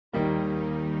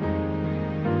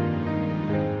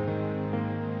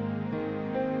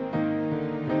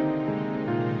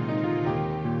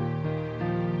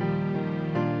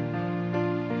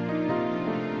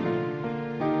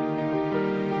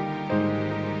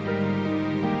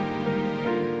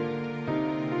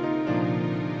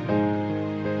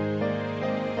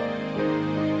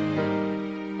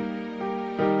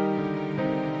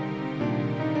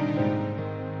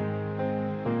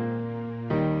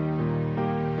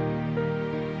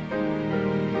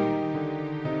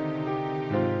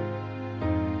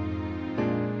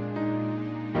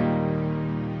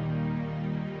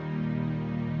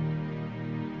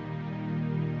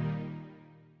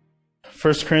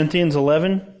1 Corinthians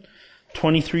 11,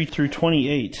 23 through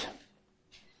 28.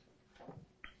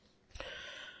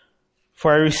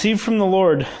 For I received from the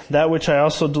Lord that which I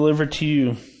also delivered to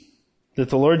you, that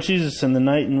the Lord Jesus, in the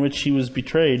night in which he was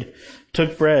betrayed,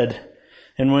 took bread,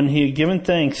 and when he had given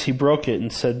thanks, he broke it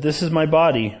and said, "This is my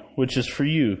body, which is for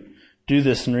you. Do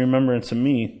this in remembrance of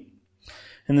me."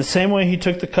 In the same way he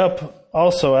took the cup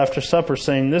also after supper,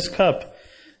 saying, "This cup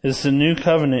is the new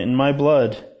covenant in my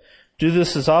blood. Do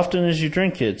this as often as you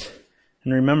drink it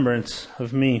in remembrance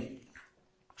of me.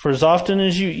 For as often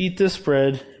as you eat this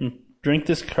bread and drink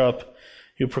this cup,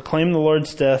 you proclaim the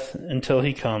Lord's death until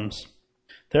he comes.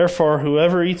 Therefore,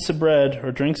 whoever eats the bread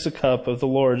or drinks the cup of the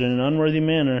Lord in an unworthy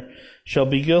manner shall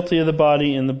be guilty of the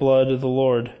body and the blood of the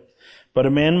Lord. But a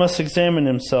man must examine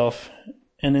himself,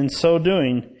 and in so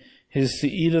doing, he is to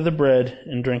eat of the bread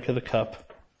and drink of the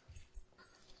cup."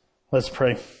 Let's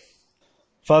pray.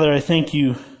 Father, I thank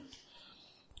you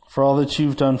for all that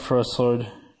you've done for us, Lord.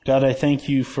 God, I thank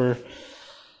you for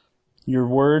your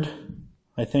word.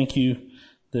 I thank you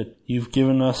that you've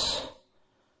given us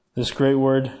this great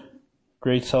word,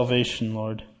 great salvation,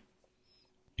 Lord.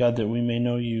 God, that we may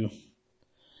know you.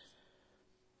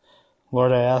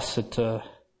 Lord, I ask that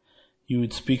you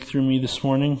would speak through me this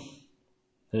morning,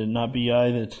 that it not be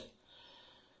I that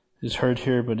is heard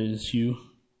here, but it is you.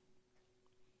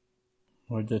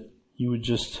 Lord, that you would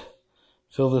just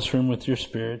fill this room with your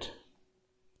Spirit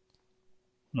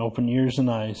and open ears and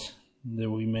eyes that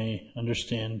we may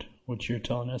understand what you're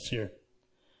telling us here.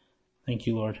 Thank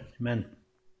you, Lord. Amen.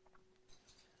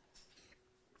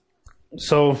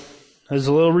 So, as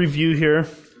a little review here,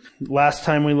 last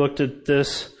time we looked at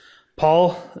this,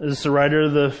 Paul is the writer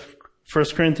of the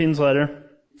 1 Corinthians letter.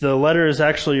 The letter is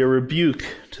actually a rebuke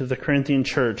to the Corinthian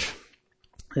church.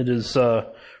 It is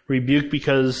a rebuke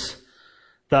because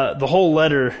the whole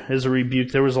letter is a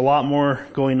rebuke. There was a lot more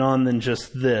going on than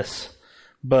just this.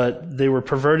 But they were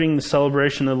perverting the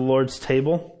celebration of the Lord's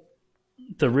table.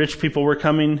 The rich people were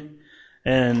coming,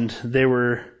 and they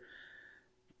were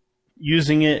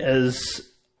using it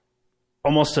as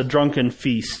almost a drunken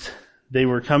feast. They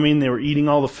were coming, they were eating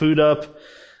all the food up,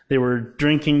 they were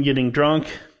drinking, getting drunk,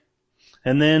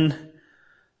 and then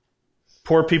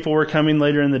poor people were coming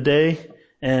later in the day,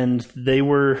 and they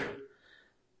were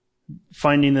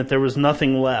finding that there was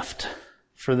nothing left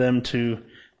for them to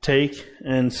take,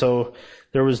 and so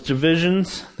there was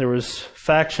divisions, there was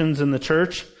factions in the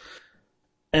church,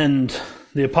 and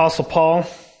the Apostle Paul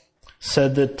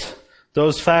said that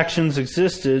those factions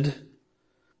existed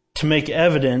to make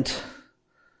evident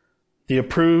the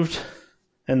approved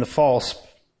and the false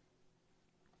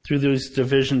through those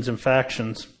divisions and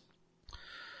factions.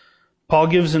 Paul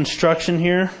gives instruction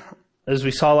here, as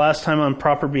we saw last time, on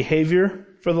proper behavior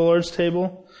for the Lord's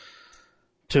table,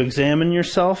 to examine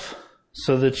yourself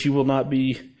so that you will not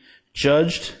be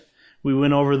judged. We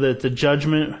went over that the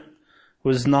judgment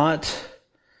was not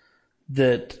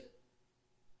that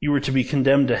you were to be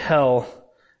condemned to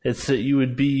hell. It's that you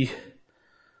would be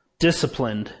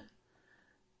disciplined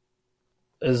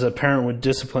as a parent would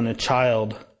discipline a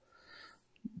child.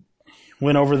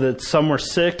 Went over that some were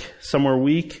sick, some were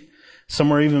weak,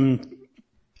 some were even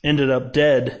ended up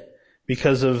dead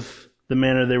because of the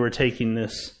manner they were taking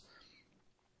this.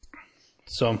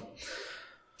 So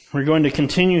we're going to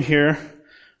continue here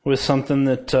with something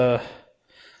that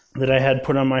I had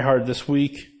put on my heart this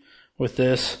week with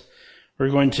this. We're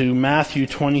going to Matthew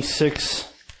 26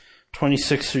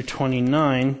 through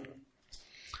 29.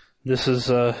 This is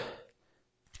a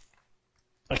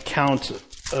account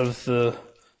of the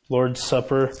Lord's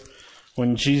Supper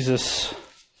when Jesus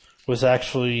was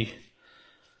actually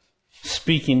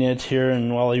speaking it here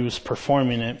and while he was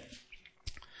performing it.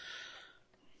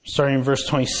 Starting in verse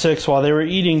 26, while they were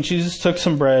eating, Jesus took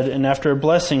some bread, and after a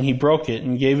blessing he broke it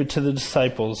and gave it to the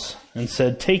disciples and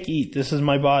said, "Take, eat, this is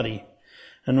my body."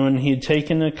 And when he had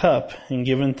taken a cup and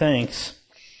given thanks,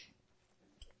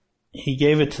 he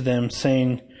gave it to them,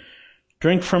 saying,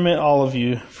 "Drink from it, all of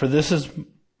you, for this is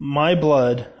my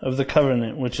blood of the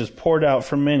covenant, which is poured out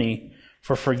for many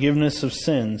for forgiveness of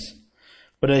sins.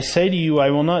 But I say to you,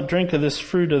 I will not drink of this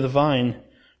fruit of the vine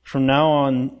from now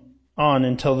on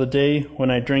until the day when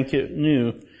I drink it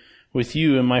new with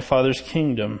you in my Father's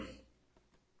kingdom."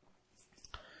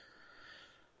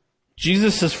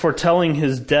 Jesus is foretelling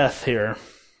his death here.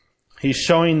 He's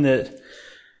showing that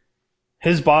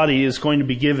his body is going to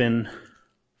be given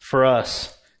for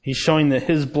us. He's showing that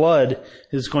his blood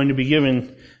is going to be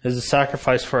given as a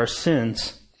sacrifice for our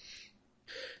sins.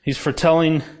 He's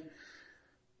foretelling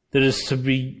that it is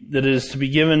to be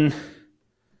given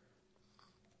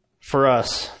for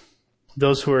us,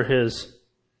 those who are his.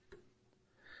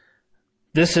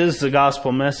 This is the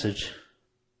gospel message.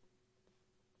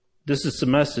 This is the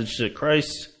message that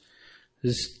Christ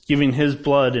is giving his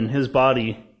blood and his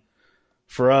body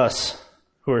for us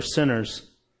who are sinners.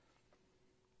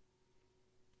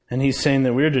 And he's saying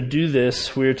that we're to do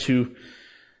this, we're to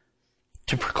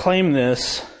proclaim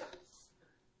this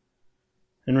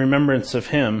in remembrance of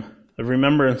him, a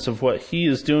remembrance of what he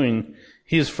is doing.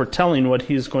 He is foretelling what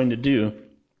he is going to do,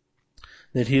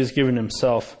 that he has given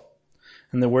himself,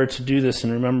 and that we're to do this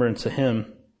in remembrance of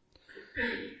him.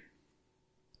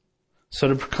 So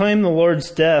to proclaim the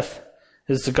Lord's death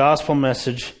is the gospel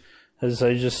message, as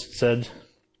I just said.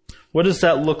 What does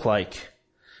that look like?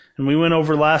 And we went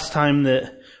over last time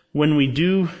that when we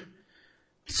do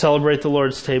celebrate the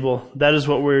Lord's table, that is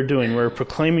what we're doing. We're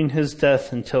proclaiming his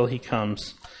death until he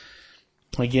comes.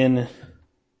 Again,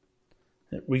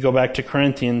 we go back to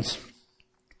Corinthians,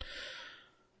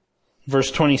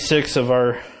 verse 26 of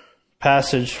our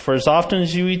passage. For as often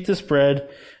as you eat this bread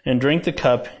and drink the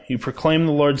cup, you proclaim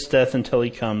the Lord's death until he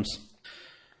comes.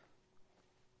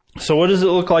 So what does it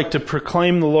look like to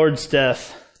proclaim the Lord's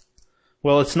death?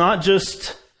 Well, it's not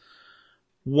just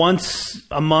once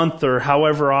a month or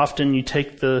however often you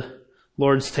take the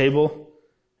Lord's table.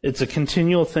 It's a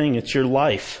continual thing. It's your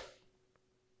life.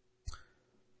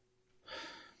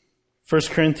 1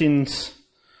 Corinthians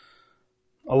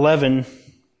 11,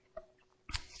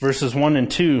 verses 1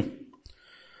 and 2,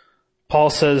 Paul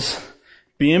says,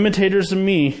 "Be imitators of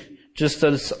me, just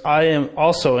as I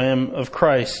also am of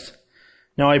Christ.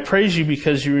 Now I praise you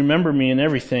because you remember me in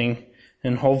everything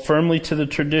and hold firmly to the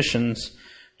traditions,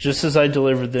 just as I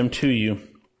delivered them to you."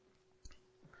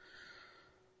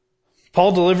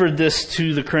 Paul delivered this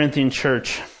to the Corinthian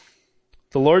church.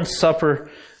 The Lord's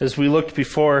Supper, as we looked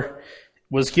before,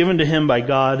 was given to him by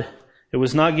God. It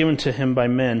was not given to him by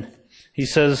men. He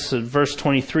says in verse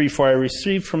 23, "For I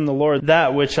received from the Lord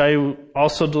that which I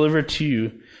also delivered to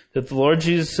you, that the Lord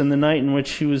Jesus in the night in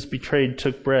which he was betrayed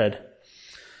took bread."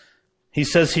 He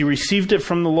says he received it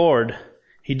from the Lord.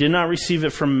 He did not receive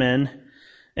it from men.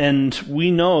 And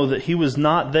we know that he was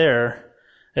not there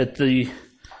at the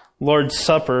Lord's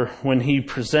Supper when he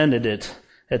presented it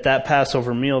at that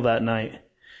Passover meal that night,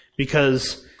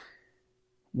 because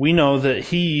we know that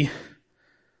he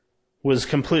was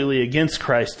completely against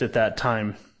Christ at that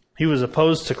time. He was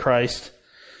opposed to Christ.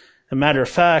 As a matter of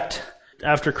fact,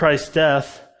 after Christ's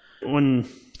death, when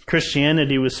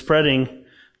Christianity was spreading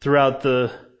throughout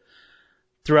the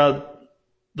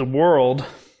world,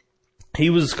 he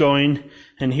was going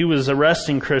and he was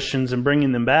arresting Christians and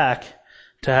bringing them back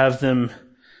to have them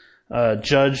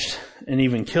judged and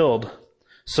even killed.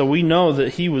 So we know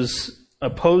that he was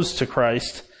opposed to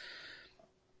Christ.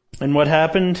 And what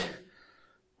happened?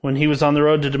 When he was on the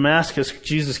road to Damascus,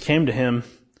 Jesus came to him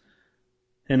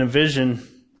in a vision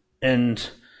and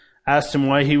asked him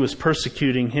why he was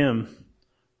persecuting him.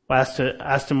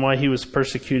 Asked him why he was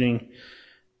persecuting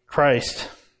Christ.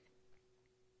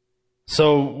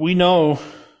 So we know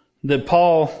that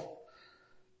Paul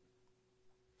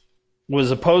was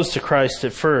opposed to Christ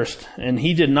at first, and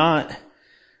he did not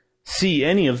see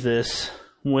any of this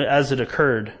as it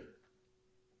occurred.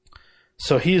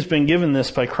 So he has been given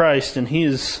this by Christ, and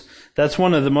that's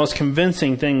one of the most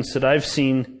convincing things that I've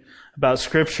seen about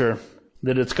Scripture,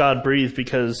 that it's God-breathed,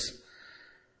 because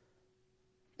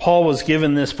Paul was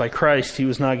given this by Christ. He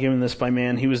was not given this by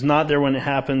man. He was not there when it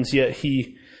happens, yet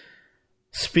he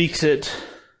speaks it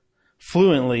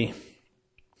fluently.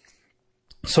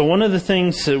 So one of the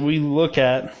things that we look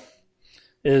at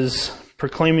is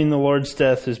proclaiming the Lord's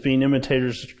death as being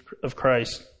imitators of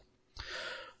Christ.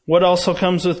 What also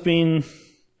comes with being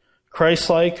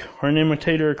Christ-like or an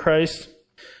imitator of Christ?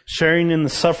 Sharing in the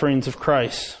sufferings of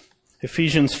Christ.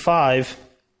 Ephesians 5,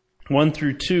 1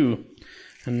 through 2.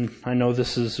 And I know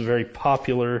this is a very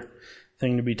popular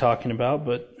thing to be talking about,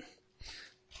 but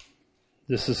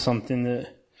this is something that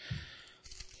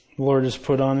the Lord has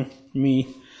put on me.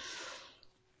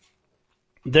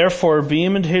 "Therefore, be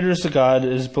imitators of God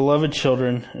as beloved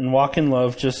children, and walk in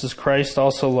love, just as Christ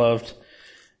also loved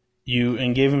you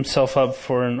and gave himself up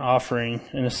for an offering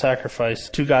and a sacrifice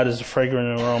to God as a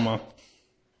fragrant aroma."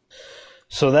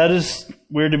 So that is,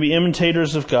 we're to be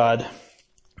imitators of God.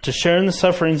 To share in the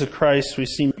sufferings of Christ, we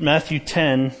see Matthew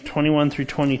 10, 21 through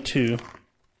 22.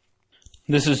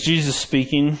 This is Jesus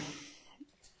speaking,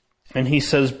 and he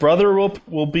says, "Brother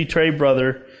will betray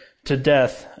brother to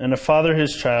death, and a father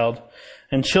his child,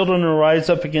 and children will rise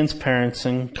up against parents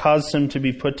and cause them to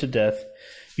be put to death.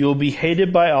 You will be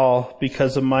hated by all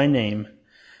because of my name,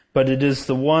 but it is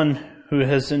the one who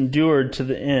has endured to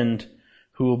the end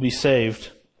who will be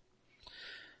saved."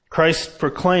 Christ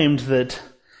proclaimed that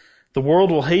the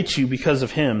world will hate you because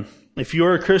of him. If you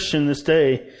are a Christian this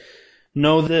day,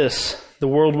 know this: the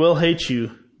world will hate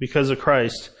you because of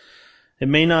Christ. It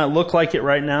may not look like it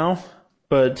right now,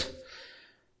 but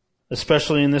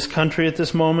especially in this country at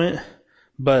this moment,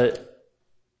 but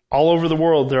all over the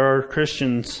world there are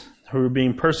Christians who are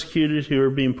being persecuted, who are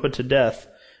being put to death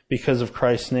because of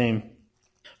Christ's name.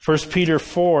 1 Peter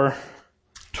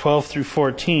 4:12 through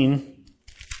 14.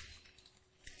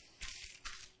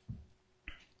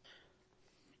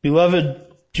 Beloved,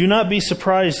 do not be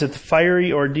surprised at the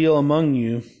fiery ordeal among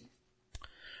you,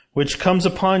 which comes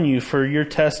upon you for your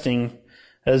testing,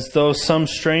 as though some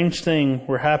strange thing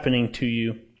were happening to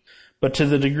you. But to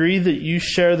the degree that you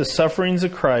share the sufferings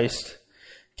of Christ,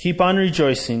 keep on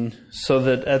rejoicing, so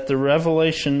that at the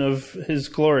revelation of His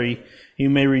glory you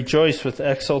may rejoice with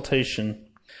exultation.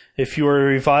 If you are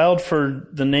reviled for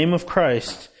the name of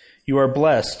Christ, you are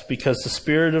blessed, because the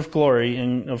Spirit of glory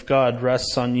and of God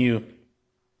rests on you.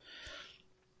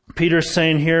 Peter's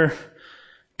saying here,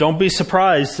 don't be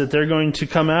surprised that they're going to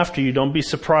come after you. Don't be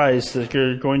surprised that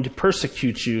they're going to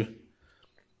persecute you.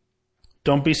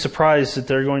 Don't be surprised that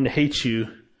they're going to hate you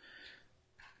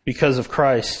because of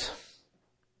Christ.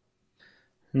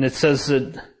 And it says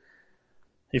that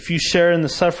if you share in the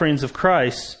sufferings of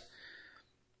Christ,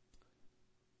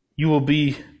 you will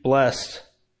be blessed.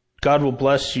 God will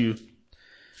bless you.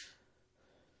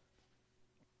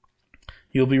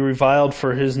 You'll be reviled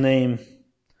for His name,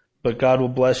 but God will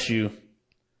bless you,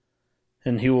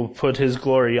 and He will put His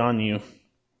glory on you.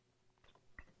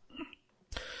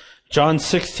 John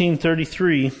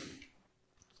 16:33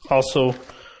 also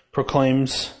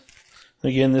proclaims,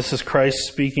 again, this is Christ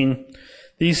speaking,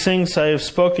 "These things I have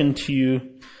spoken to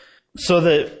you, so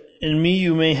that in me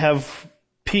you may have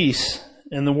peace.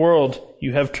 In the world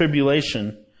you have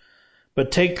tribulation.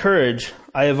 But take courage,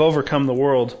 I have overcome the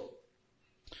world."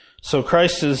 So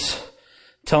Christ is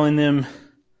telling them,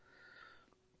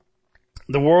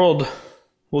 the world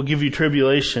will give you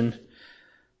tribulation.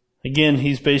 Again,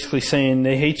 He's basically saying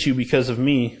they hate you because of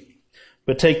me,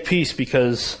 but take peace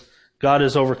because God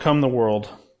has overcome the world.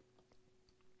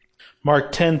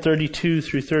 Mark 10:32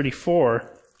 through 34.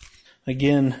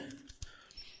 Again,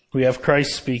 we have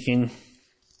Christ speaking.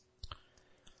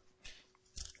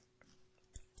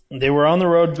 They were on the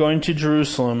road going to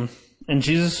Jerusalem, and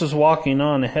Jesus was walking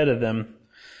on ahead of them.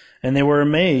 And they were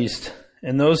amazed,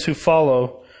 and those who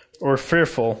follow were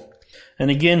fearful.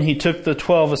 And again He took the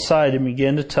 12 aside and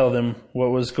began to tell them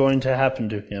what was going to happen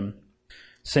to Him,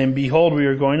 saying, "Behold, we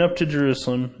are going up to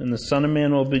Jerusalem, and the Son of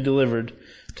Man will be delivered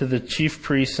to the chief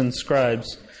priests and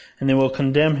scribes, and they will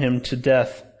condemn Him to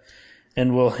death,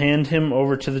 and will hand Him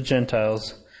over to the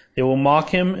Gentiles. They will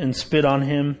mock Him and spit on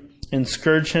Him, and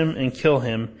scourge Him and kill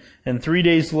Him, and 3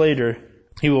 days later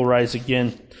He will rise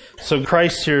again." So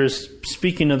Christ here is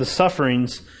speaking of the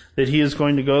sufferings that He is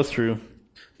going to go through.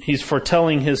 He's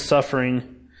foretelling His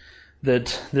suffering,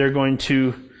 that they're going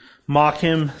to mock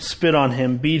Him, spit on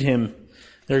Him, beat Him.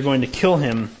 They're going to kill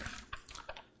Him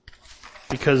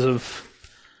because of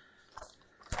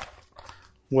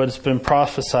what's been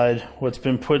prophesied, what's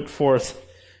been put forth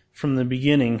from the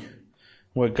beginning,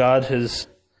 what God has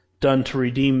done to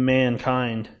redeem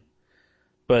mankind.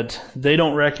 But they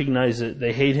don't recognize it.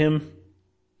 They hate Him,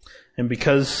 and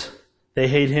because they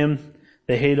hate Him,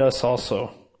 they hate us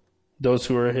also, those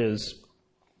who are His.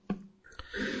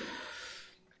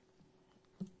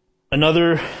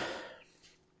 Another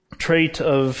trait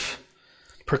of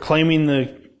proclaiming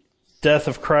the death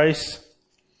of Christ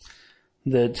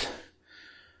that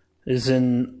is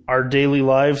in our daily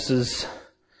lives is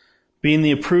being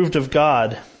the approved of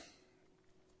God.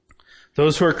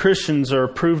 Those who are Christians are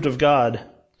approved of God.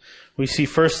 We see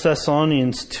 1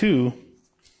 Thessalonians 2,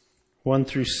 1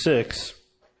 through 6.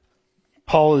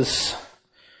 Paul is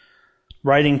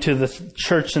writing to the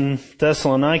church in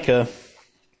Thessalonica,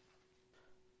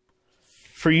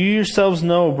 "For you yourselves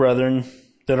know, brethren,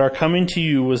 that our coming to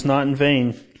you was not in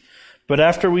vain. But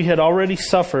after we had already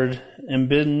suffered and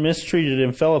been mistreated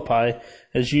in Philippi,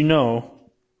 as you know,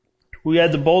 we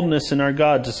had the boldness in our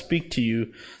God to speak to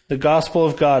you the gospel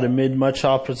of God amid much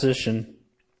opposition.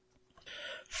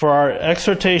 For our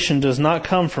exhortation does not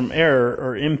come from error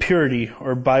or impurity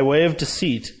or by way of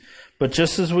deceit, but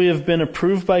just as we have been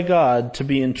approved by God to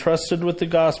be entrusted with the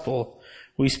gospel,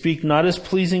 we speak not as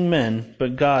pleasing men,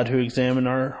 but God who examines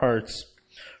our hearts.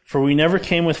 For we never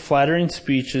came with flattering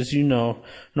speech, as you know,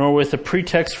 nor with a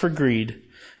pretext for greed.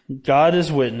 God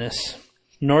is witness.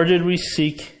 Nor did we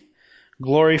seek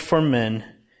glory for men,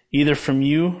 either from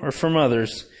you or from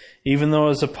others, even though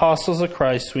as apostles of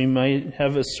Christ we might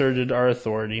have asserted our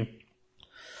authority."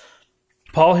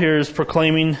 Paul here is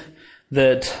proclaiming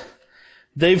that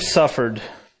they've suffered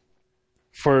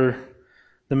for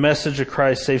the message of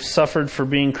Christ. They've suffered for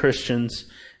being Christians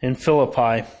in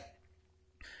Philippi.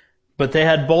 But they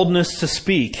had boldness to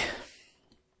speak.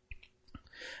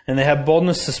 And they had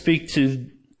boldness to speak to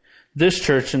this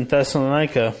church in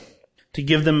Thessalonica, to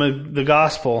give them the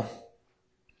gospel.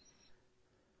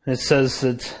 It says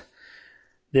that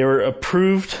they were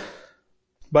approved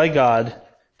by God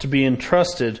to be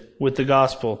entrusted with the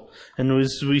gospel. And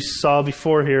as we saw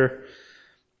before here,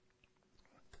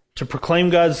 to proclaim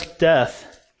God's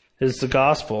death is the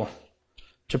gospel.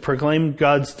 To proclaim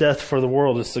God's death for the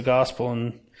world is the gospel.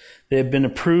 And they have been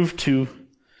approved to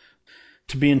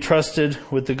be entrusted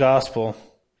with the gospel,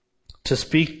 to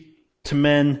speak to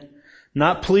men,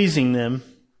 not pleasing them,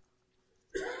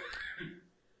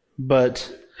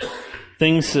 but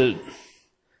things that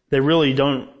they really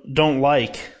don't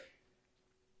like.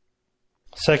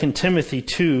 2 Timothy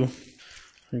 2,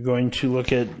 we're going to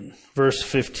look at verse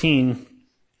 15. It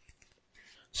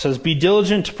says, "Be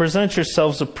diligent to present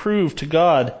yourselves approved to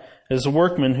God as a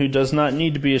workman who does not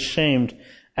need to be ashamed,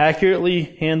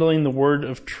 accurately handling the word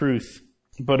of truth.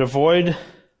 But avoid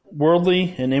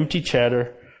worldly and empty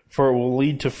chatter, for it will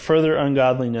lead to further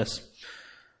ungodliness."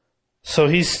 So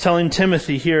he's telling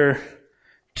Timothy here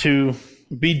to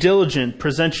be diligent,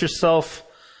 present yourself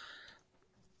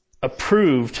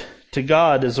approved to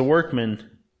God as a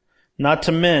workman, not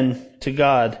to men, to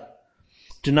God.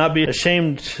 Do not be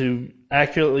ashamed to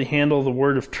accurately handle the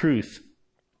word of truth.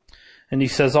 And he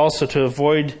says also to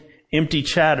avoid empty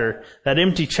chatter. That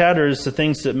empty chatter is the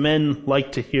things that men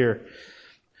like to hear.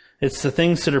 It's the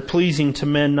things that are pleasing to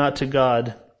men, not to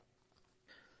God.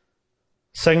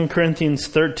 2 Corinthians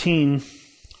 13,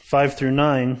 5 through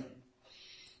 9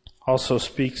 also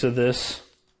speaks of this.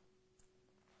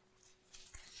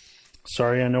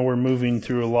 Sorry, I know we're moving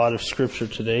through a lot of scripture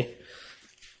today.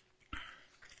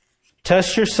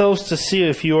 "Test yourselves to see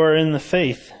if you are in the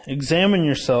faith. Examine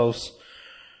yourselves.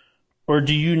 Or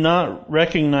do you not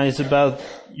recognize about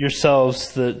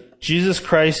yourselves that Jesus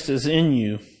Christ is in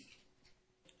you?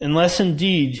 Unless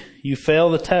indeed you fail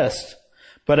the test.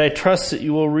 But I trust that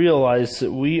you will realize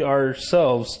that we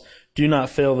ourselves do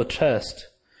not fail the test.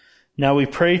 Now we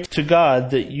pray to God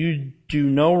that you do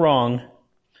no wrong,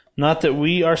 not that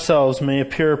we ourselves may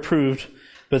appear approved,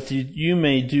 but that you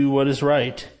may do what is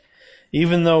right,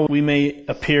 even though we may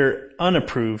appear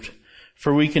unapproved.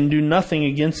 For we can do nothing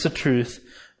against the truth,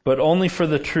 but only for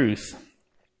the truth.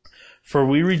 For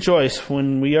we rejoice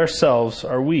when we ourselves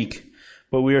are weak,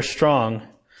 but we are strong.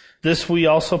 This we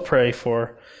also pray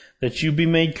for, that you be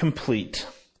made complete."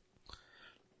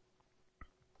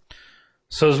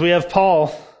 So as we have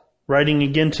Paul writing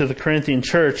again to the Corinthian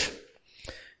church,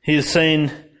 he is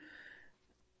saying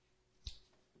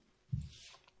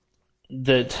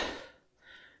that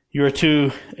you are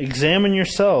to examine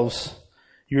yourselves.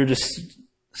 You are to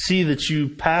see that you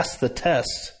pass the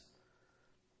test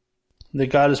that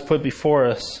God has put before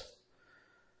us,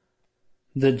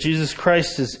 that Jesus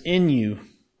Christ is in you.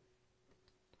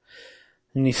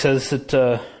 And he says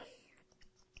that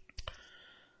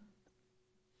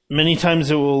many times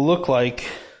it will look like,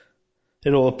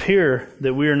 it will appear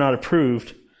that we are not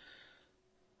approved,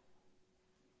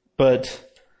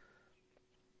 but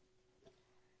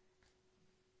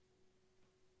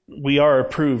we are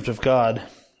approved of God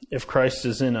if Christ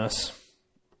is in us.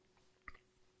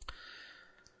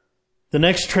 The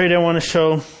next trait I want to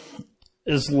show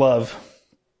is love.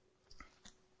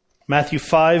 Matthew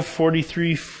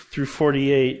 5:43 through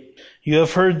 48. "You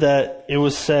have heard that it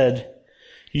was said,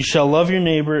 'You shall love your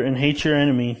neighbor and hate your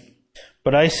enemy.'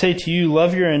 But I say to you,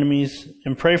 love your enemies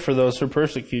and pray for those who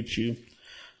persecute you,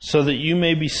 so that you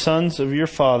may be sons of your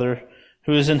Father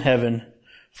who is in heaven.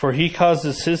 For he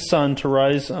causes his sun to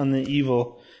rise on the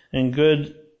evil and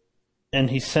good,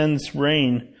 and he sends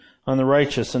rain on the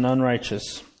righteous and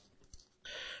unrighteous.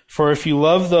 For if you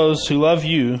love those who love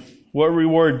you, what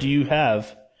reward do you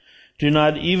have? Do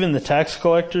not even the tax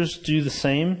collectors do the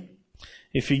same?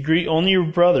 If you greet only your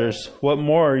brothers, what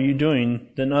more are you doing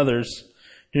than others?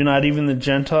 Do not even the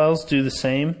Gentiles do the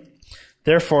same?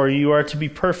 Therefore you are to be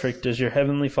perfect as your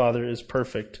heavenly Father is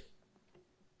perfect."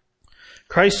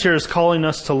 Christ here is calling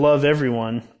us to love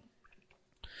everyone.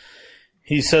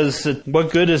 He says that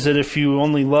what good is it if you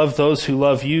only love those who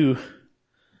love you?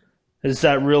 Is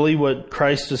that really what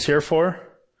Christ is here for?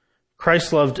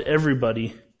 Christ loved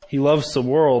everybody. He loves the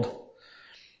world,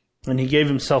 and he gave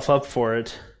himself up for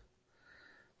it.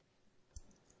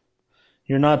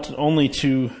 You're not only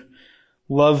to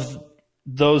love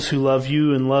those who love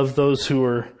you and love those who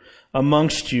are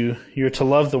amongst you. You're to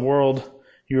love the world.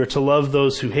 You are to love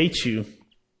those who hate you.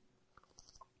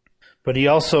 But he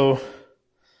also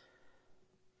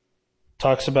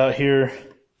talks about here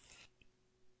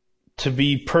to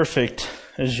be perfect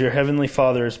as your heavenly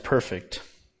Father is perfect.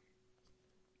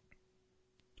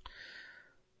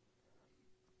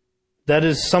 That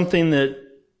is something that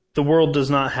the world does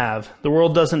not have. The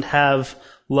world doesn't have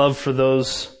love for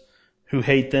those who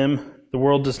hate them. The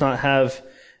world does not have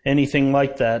anything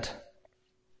like that.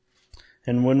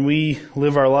 And when we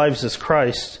live our lives as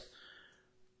Christ,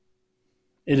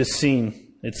 it is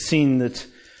seen. It's seen that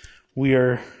we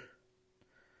are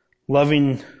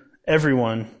loving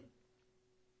everyone.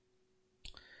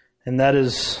 And that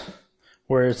is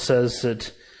where it says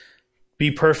that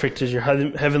be perfect as your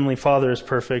heavenly Father is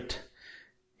perfect.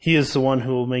 He is the one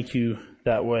who will make you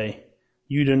that way.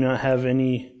 You do not have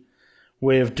any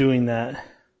way of doing that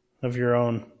of your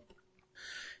own.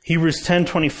 Hebrews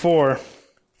 10:24,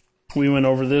 we went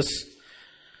over this.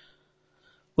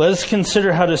 Let us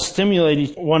consider how to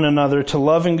stimulate one another to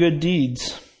love and good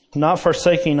deeds, not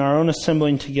forsaking our own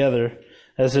assembling together,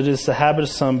 as it is the habit of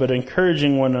some, but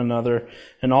encouraging one another,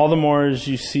 and all the more as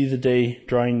you see the day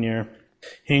drawing near.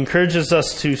 He encourages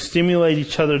us to stimulate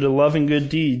each other to love and good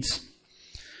deeds.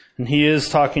 And he is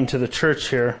talking to the church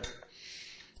here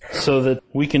so that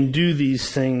we can do these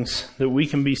things, that we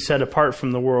can be set apart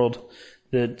from the world,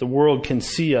 that the world can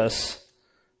see us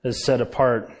as set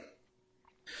apart.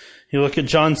 You look at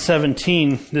John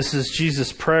 17, this is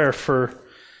Jesus' prayer for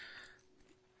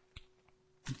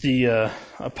the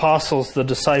apostles, the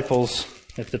disciples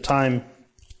at the time.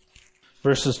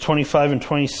 Verses 25 and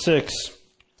 26.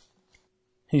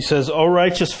 He says, O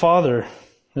righteous Father,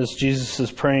 as Jesus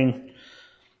is praying,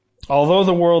 although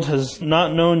the world has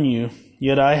not known you,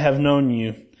 yet I have known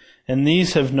you, and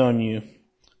these have known you,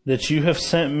 that you have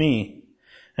sent me.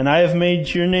 And I have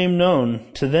made your name known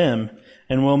to them,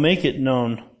 and will make it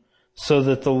known, so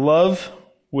that the love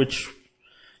which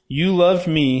you loved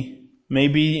me may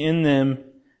be in them,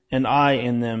 and I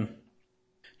in them.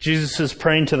 Jesus is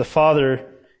praying to the Father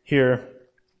here.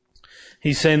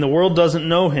 He's saying the world doesn't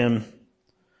know him.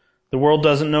 The world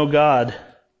doesn't know God.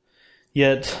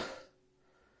 Yet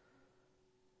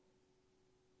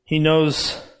he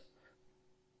knows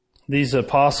these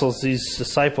apostles, these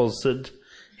disciples that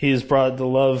he has brought the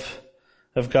love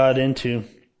of God into.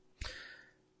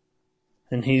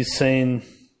 And he's saying,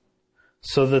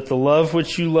 so that the love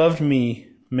which you loved me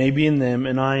may be in them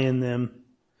and I in them.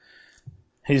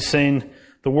 He's saying,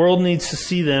 the world needs to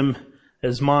see them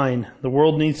as mine. The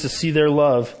world needs to see their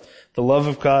love, the love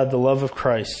of God, the love of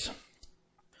Christ.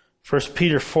 1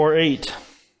 Peter 4:8.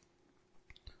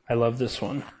 I love this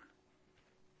one.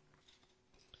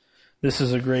 This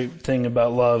is a great thing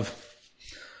about love.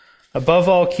 Above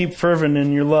all, keep fervent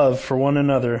in your love for one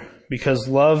another, because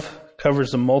love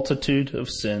covers a multitude of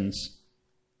sins.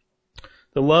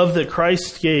 The love that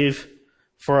Christ gave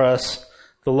for us,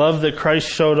 the love that Christ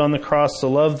showed on the cross, the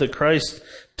love that Christ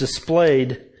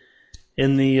displayed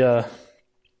in the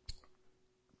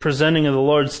presenting of the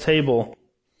Lord's table,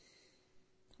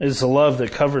 is a love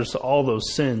that covers all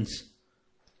those sins.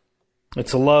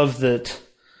 It's a love that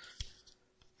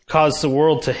caused the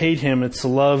world to hate him. It's a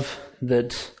love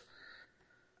that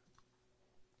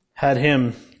had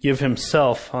him give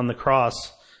himself on the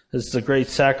cross as the great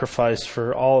sacrifice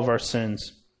for all of our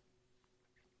sins.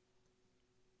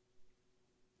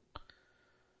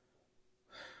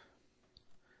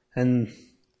 And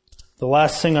the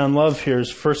last thing on love here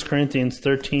is 1 Corinthians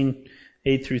 13,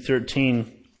 8 through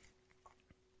 13.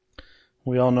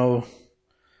 We all know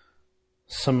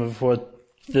some of what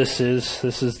this is.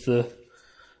 This is the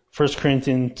 1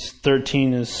 Corinthians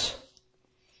 13 is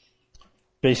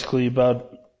basically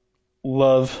about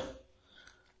love.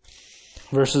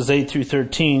 Verses 8 through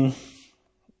 13.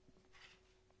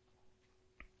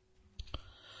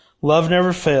 Love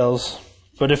never fails,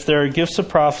 but if there are gifts of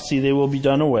prophecy, they will be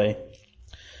done away.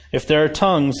 If there are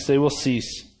tongues, they will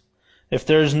cease. If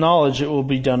there is knowledge, it will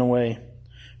be done away.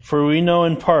 For we know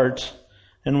in part,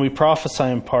 and we prophesy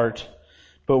in part.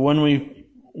 But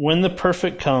when the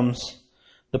perfect comes,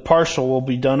 the partial will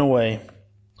be done away.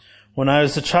 When I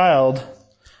was a child,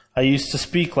 I used to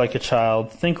speak like a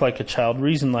child, think like a child,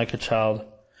 reason like a child.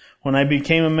 When I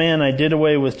became a man, I did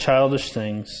away with childish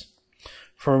things.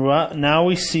 For now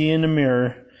we see in a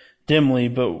mirror dimly,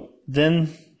 but then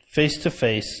face to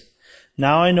face.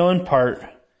 Now I know in part,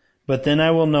 but then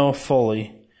I will know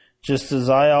fully, just as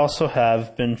I also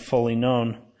have been fully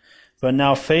known. But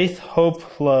now faith,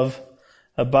 hope, love,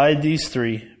 abide these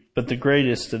three, but the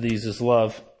greatest of these is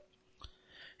love.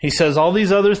 He says all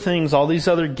these other things, all these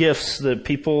other gifts that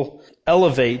people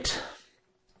elevate,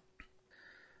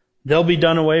 they'll be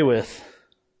done away with.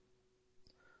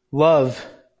 Love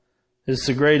is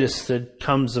the greatest that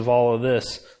comes of all of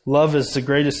this. Love is the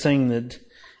greatest thing that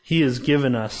he has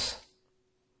given us.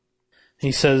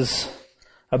 He says,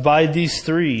 abide these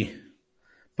three,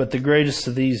 but the greatest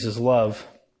of these is love.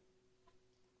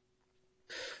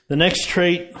 The next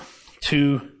trait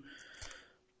to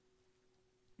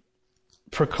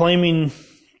proclaiming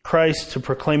Christ, to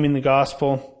proclaiming the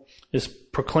gospel, is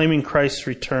proclaiming Christ's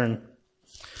return.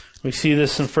 We see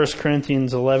this in 1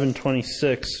 Corinthians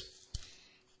 11:26.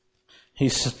 He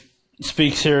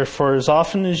speaks here, for as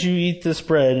often as you eat this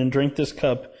bread and drink this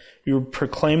cup, you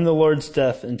proclaim the Lord's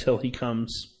death until he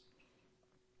comes.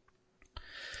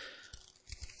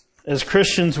 As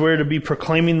Christians, we're to be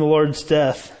proclaiming the Lord's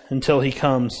death until he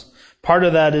comes. Part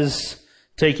of that is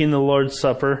taking the Lord's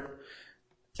Supper,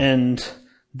 and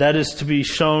that is to be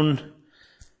shown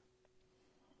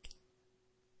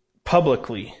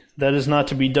publicly. That is not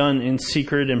to be done in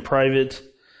secret and private.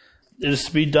 It is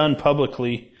to be done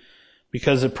publicly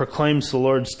because it proclaims the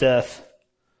Lord's death.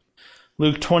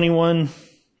 Luke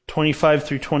 21:25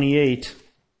 through 28.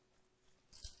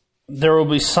 There will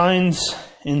be signs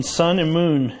in sun and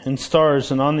moon and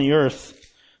stars and on the earth.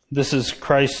 This is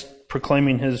Christ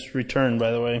proclaiming his return,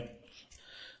 by the way.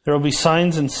 There will be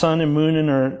signs in sun and moon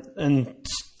and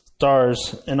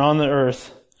stars and on the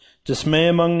earth, dismay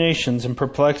among nations and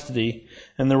perplexity,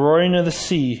 and the roaring of the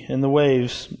sea and the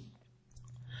waves,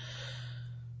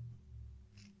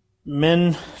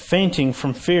 men fainting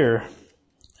from fear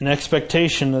and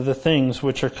expectation of the things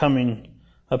which are coming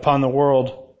upon the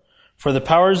world. For the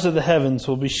powers of the heavens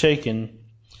will be shaken.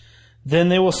 Then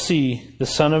they will see the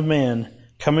Son of Man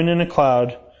coming in a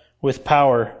cloud with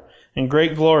power and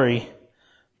great glory.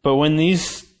 But when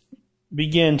these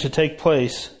begin to take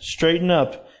place, straighten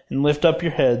up and lift up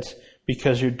your heads,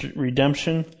 because your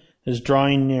redemption is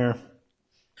drawing near.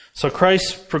 So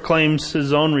Christ proclaims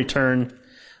his own return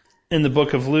in the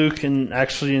book of Luke, and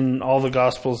actually in all the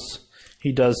Gospels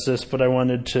he does this, but I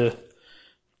wanted to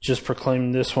just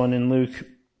proclaim this one in Luke.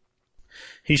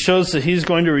 He shows that he's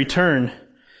going to return,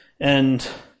 and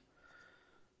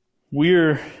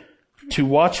we're to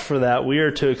watch for that. We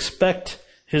are to expect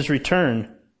his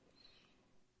return.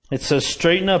 It says,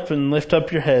 straighten up and lift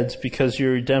up your heads, because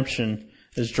your redemption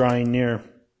is drawing near.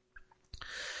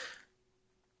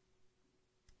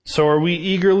 So are we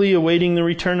eagerly awaiting the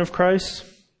return of Christ?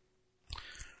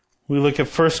 We look at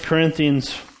 1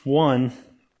 Corinthians 1,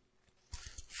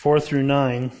 4 through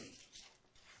 9.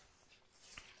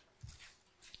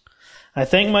 I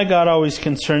thank my God always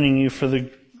concerning you for the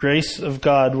grace of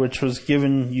God which was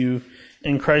given you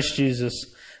in Christ Jesus,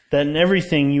 that in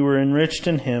everything you were enriched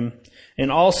in him, in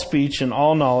all speech and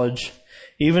all knowledge,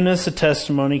 even as the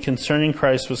testimony concerning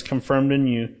Christ was confirmed in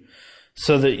you,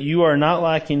 so that you are not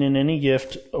lacking in any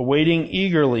gift, awaiting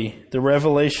eagerly the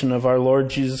revelation of our Lord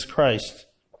Jesus Christ,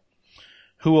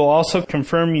 who will also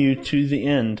confirm you to the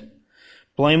end,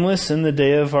 blameless in the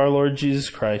day of our Lord Jesus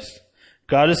Christ.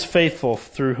 God is faithful,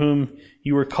 through whom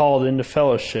you were called into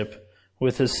fellowship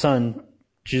with his Son,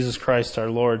 Jesus Christ our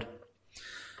Lord.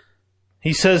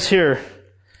 He says here,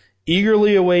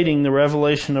 eagerly awaiting the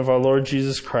revelation of our Lord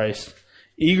Jesus Christ,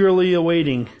 eagerly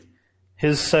awaiting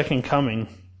his second coming,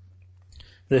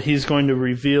 that he's going to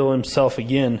reveal himself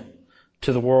again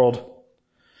to the world.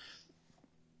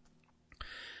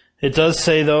 It does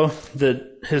say, though,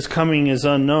 that his coming is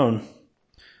unknown.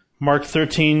 Mark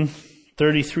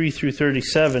 13:33 through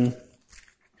 37.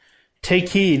 Take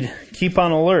heed, keep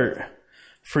on alert,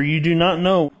 for you do not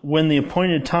know when the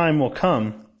appointed time will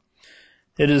come.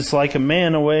 It is like a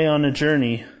man away on a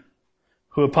journey,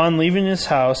 who upon leaving his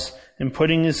house and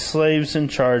putting his slaves in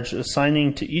charge,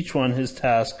 assigning to each one his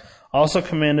task, also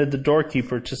commanded the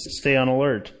doorkeeper to stay on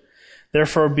alert.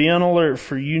 Therefore be on alert,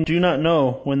 for you do not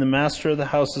know when the master of the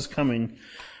house is coming,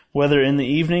 whether in the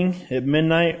evening, at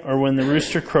midnight, or when the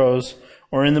rooster crows,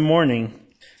 or in the morning,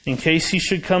 in case he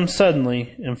should come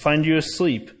suddenly and find you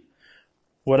asleep.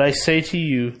 What I say to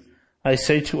you, I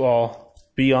say to all,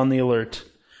 be on the alert.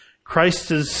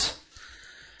 Christ is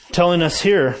telling us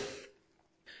here,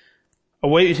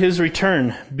 await his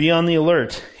return, be on the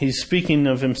alert. He's speaking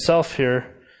of himself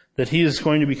here, that he is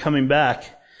going to be coming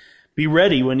back. Be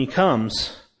ready when he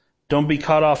comes. Don't be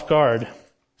caught off guard.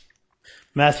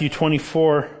 Matthew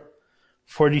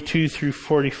 24:42 through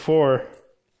 44.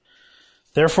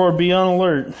 Therefore be on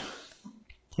alert.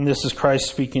 And this is Christ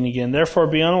speaking again. Therefore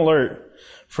be on alert,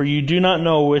 for you do not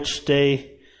know which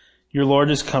day your Lord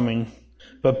is coming.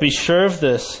 But be sure of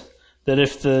this, that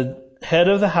if the head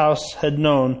of the house had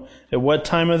known at what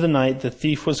time of the night the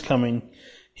thief was coming,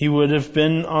 he would have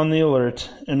been on the alert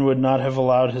and would not have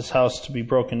allowed his house to be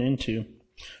broken into.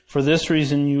 For this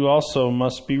reason you also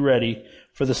must be ready,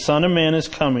 for the Son of Man is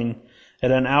coming at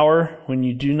an hour when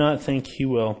you do not think he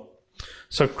will.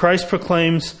 So Christ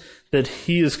proclaims that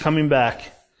he is coming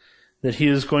back, that he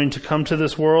is going to come to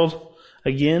this world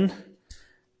again,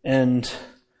 and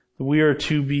we are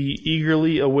to be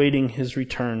eagerly awaiting his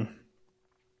return.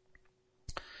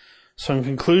 So in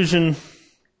conclusion,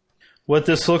 what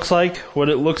this looks like, what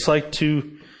it looks like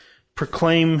to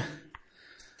proclaim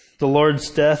the Lord's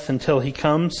death until he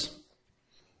comes.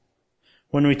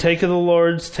 When we take of the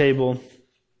Lord's table,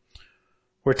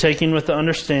 we're taking with the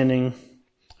understanding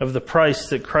of the price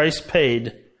that Christ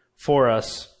paid for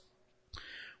us.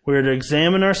 We are to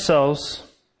examine ourselves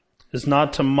as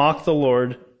not to mock the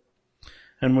Lord,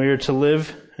 and we are to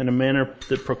live in a manner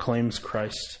that proclaims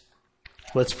Christ.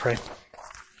 Let's pray.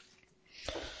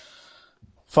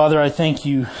 Father, I thank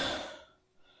you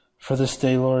for this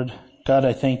day, Lord. God,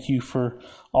 I thank you for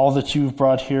all that you've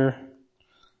brought here.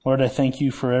 Lord, I thank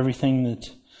you for everything that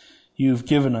you've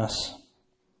given us.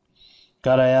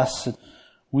 God, I ask that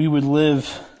we would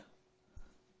live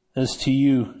as to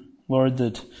you, Lord,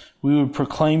 that we would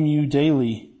proclaim you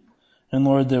daily. And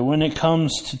Lord, that when it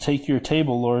comes to take your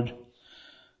table, Lord,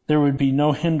 there would be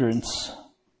no hindrance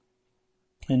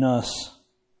in us.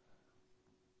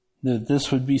 That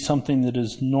this would be something that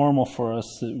is normal for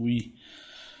us, that we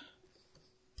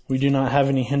do not have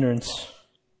any hindrance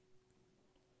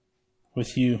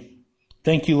with you.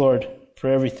 Thank you, Lord, for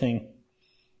everything.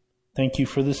 Thank you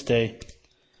for this day.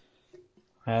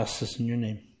 I ask this in your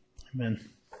name. Amen.